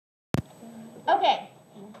Okay,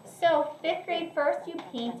 so 5th grade, first you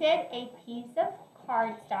painted a piece of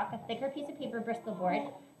cardstock, a thicker piece of paper Bristol board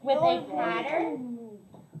with a pattern.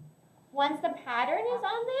 Once the pattern is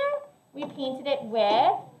on there, we painted it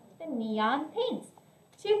with the neon paints.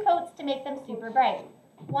 2 coats to make them super bright.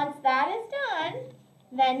 Once that is done,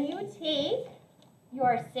 then you take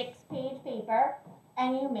your 6-page paper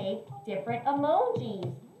and you make different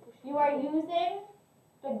emojis. You are using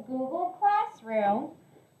the Google Classroom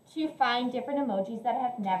to find different emojis that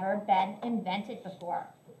have never been invented before.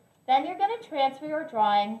 Then you're going to transfer your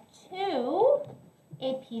drawing to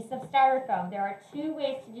a piece of styrofoam. There are 2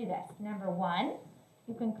 ways to do this. Number 1,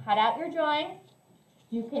 you can cut out your drawing.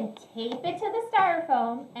 You can tape it to the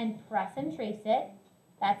styrofoam and press and trace it.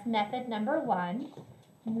 That's method number 1.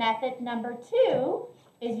 Method number 2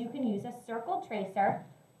 is you can use a circle tracer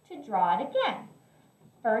to draw it again.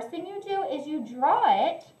 First thing you do is you draw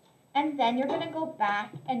it, and then you're going to go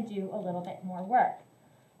back and do a little bit more work.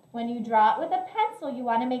 When you draw it with a pencil, you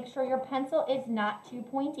want to make sure your pencil is not too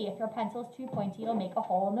pointy. If your pencil is too pointy, it'll make a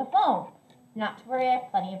hole in the foam. Not to worry, I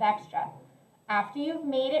have plenty of extra. After you've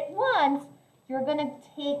made it once, you're going to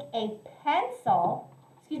take a pen,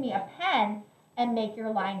 and make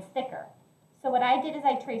your lines thicker. So what I did is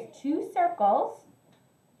I traced 2 circles,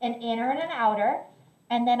 an inner and an outer,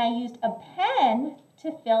 and then I used a pen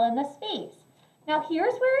to fill in the space. Now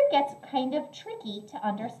here's where it gets kind of tricky to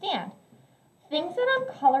understand. Things that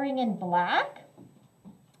I'm coloring in black,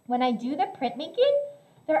 when I do the printmaking,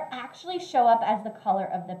 they actually show up as the color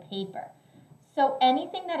of the paper. So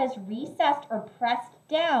anything that is recessed or pressed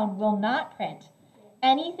down will not print.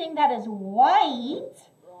 Anything that is white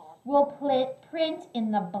will print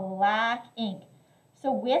in the black ink.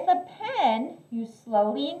 So with a pen, you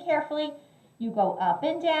slowly and carefully, you go up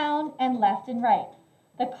and down and left and right.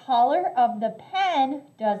 The color of the pen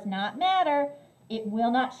does not matter. It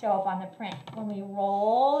will not show up on the print. When we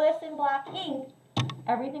roll this in black ink,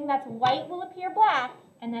 everything that's white will appear black,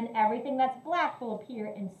 and then everything that's black will appear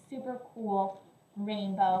in super cool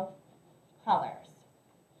rainbow colors.